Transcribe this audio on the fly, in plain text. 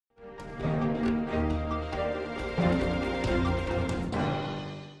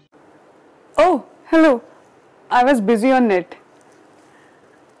Hello, I was busy on net.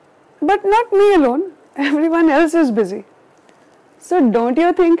 But not me alone, everyone else is busy. So don't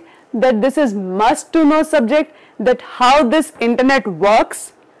you think that this is must to know subject, that how this internet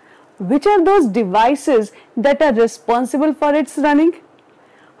works? Which are those devices that are responsible for its running?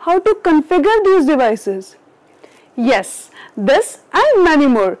 How to configure these devices? Yes, this and many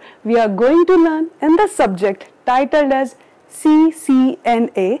more we are going to learn in the subject titled as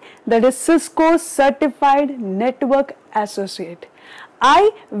CCNA, that is Cisco Certified Network Associate.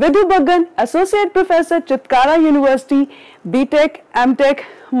 I, Vidhu Baggan, Associate Professor, Chitkara University, BTech, MTech,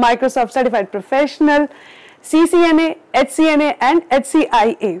 Microsoft Certified Professional, CCNA, HCNA and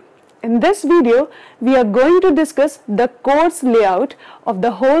HCIA. In this video, we are going to discuss the course layout of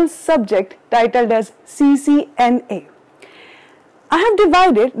the whole subject titled as CCNA. I have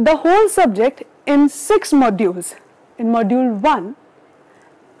divided the whole subject in 6 modules. In Module 1,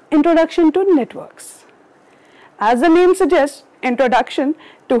 Introduction to Networks. As the name suggests, introduction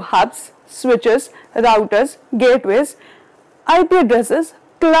to hubs, switches, routers, gateways, IP addresses,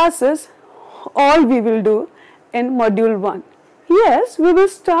 classes, all we will do in Module 1. Yes, we will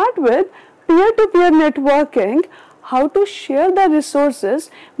start with peer-to-peer networking, how to share the resources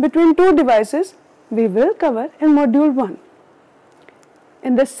between two devices, we will cover in Module 1.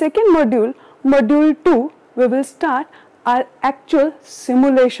 In the second module, Module 2, we will start our actual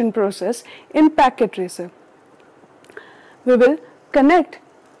simulation process in packet tracer. We will connect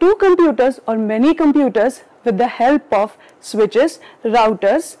two computers or many computers with the help of switches,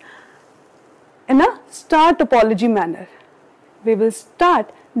 routers in a star topology manner. We will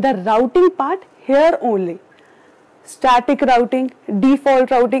start the routing part here only. Static routing, default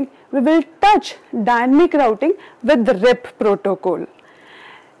routing, we will touch dynamic routing with the RIP protocol.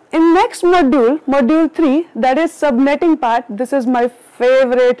 In next module, Module 3, that is subnetting part, this is my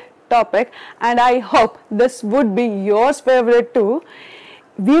favorite topic and I hope this would be yours favorite too.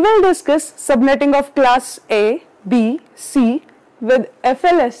 We will discuss subnetting of class A, B, C with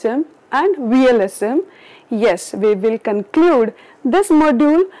FLSM and VLSM. Yes, we will conclude this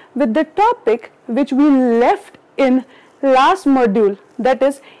module with the topic which we left in last module, that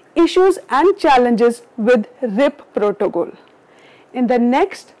is issues and challenges with RIP protocol. In the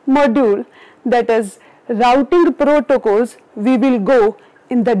next module, that is routing protocols, we will go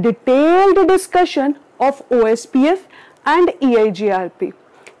in the detailed discussion of OSPF and EIGRP.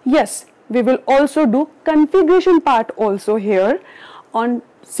 Yes, we will also do configuration part also here on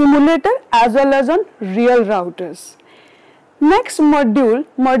simulator as well as on real routers. Next module,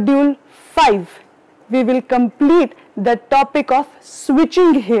 Module 5, we will complete the topic of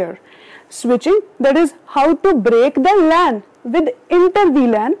switching here. Switching, that is how to break the LAN with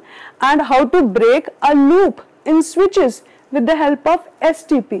inter-VLAN and how to break a loop in switches with the help of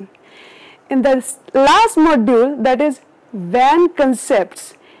STP. In the last module, that is WAN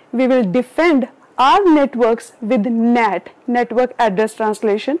concepts, we will defend our networks with NAT, network address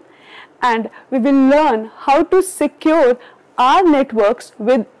translation, and we will learn how to secure our networks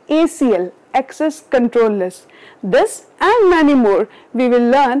with ACL, access control list. This and many more we will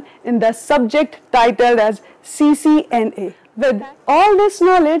learn in the subject titled as CCNA. With all this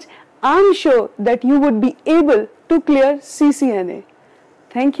knowledge, I am sure that you would be able to clear CCNA.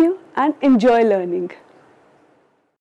 Thank you and enjoy learning.